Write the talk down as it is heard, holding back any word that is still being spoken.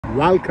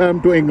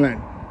Welcome to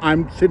England.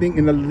 I'm sitting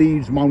in the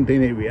Leeds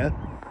mountain area.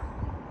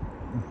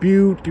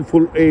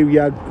 Beautiful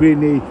area,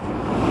 greenish,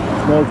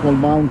 small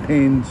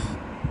mountains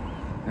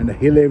and a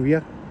hill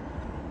area.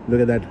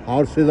 Look at that,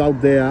 horses out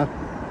there.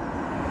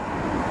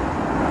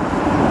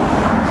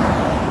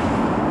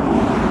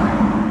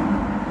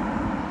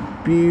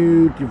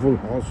 Beautiful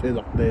horses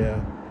up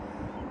there.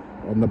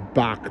 On the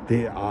back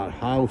there are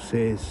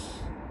houses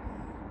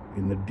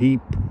in the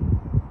deep,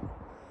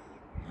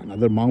 and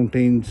other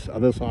mountains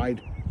other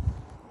side.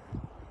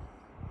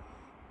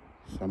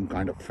 Some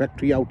kind of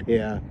factory out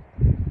here.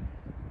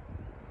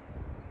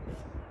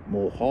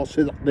 More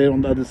horses up there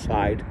on the other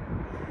side.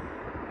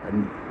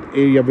 And the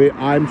area where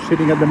I'm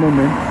sitting at the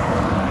moment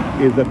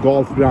is the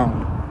golf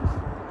ground.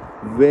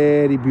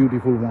 Very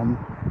beautiful one.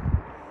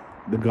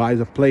 The guys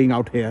are playing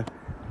out here.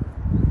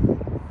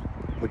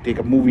 We take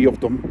a movie of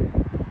them.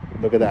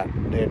 Look at that.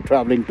 They're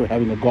traveling to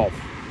having a golf.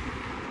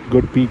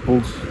 Good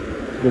peoples,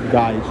 good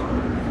guys.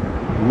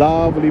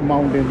 Lovely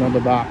mountains on the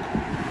back.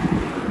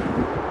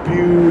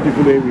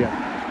 Beautiful area.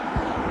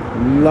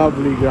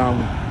 Lovely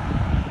ground.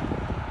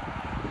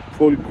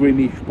 Full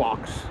greenish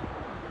parks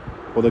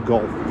for the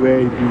golf.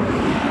 Very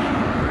beautiful.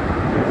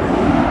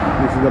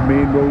 This is the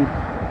main road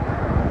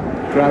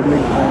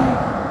traveling from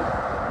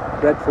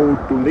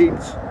Bradford to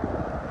Leeds.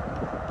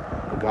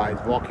 The guys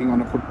walking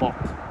on a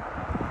footpath.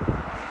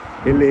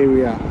 Hill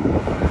area.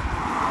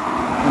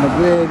 And a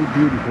very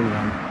beautiful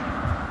one.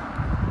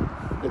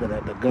 Look at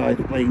that, the guys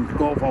playing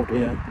golf out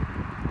here.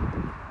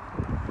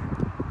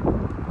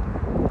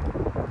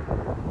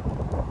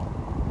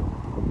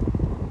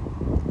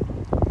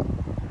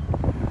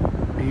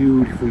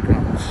 Beautiful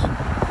grounds.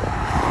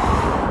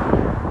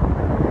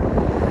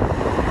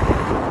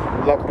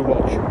 Love to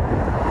watch.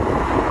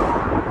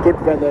 Good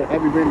weather,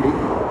 heavy windy.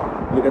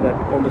 Look at that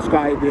on the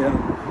sky there.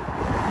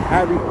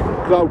 Heavy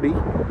cloudy.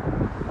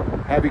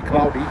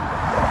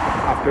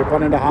 After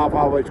 1.5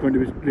 hours it's going to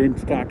be rain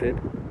started.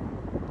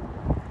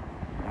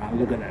 And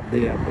look at that,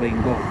 they are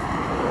playing golf.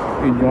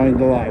 Enjoying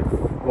the life.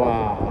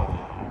 Wow.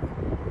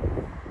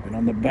 And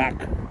on the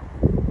back,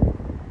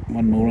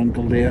 one more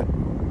uncle there.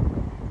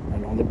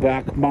 On the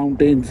back,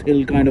 mountains,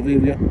 hill kind of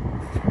area.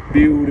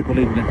 Beautiful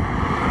England.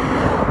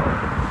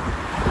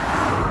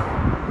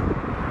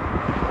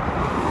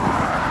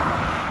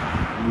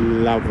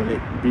 Lovely,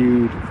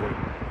 beautiful.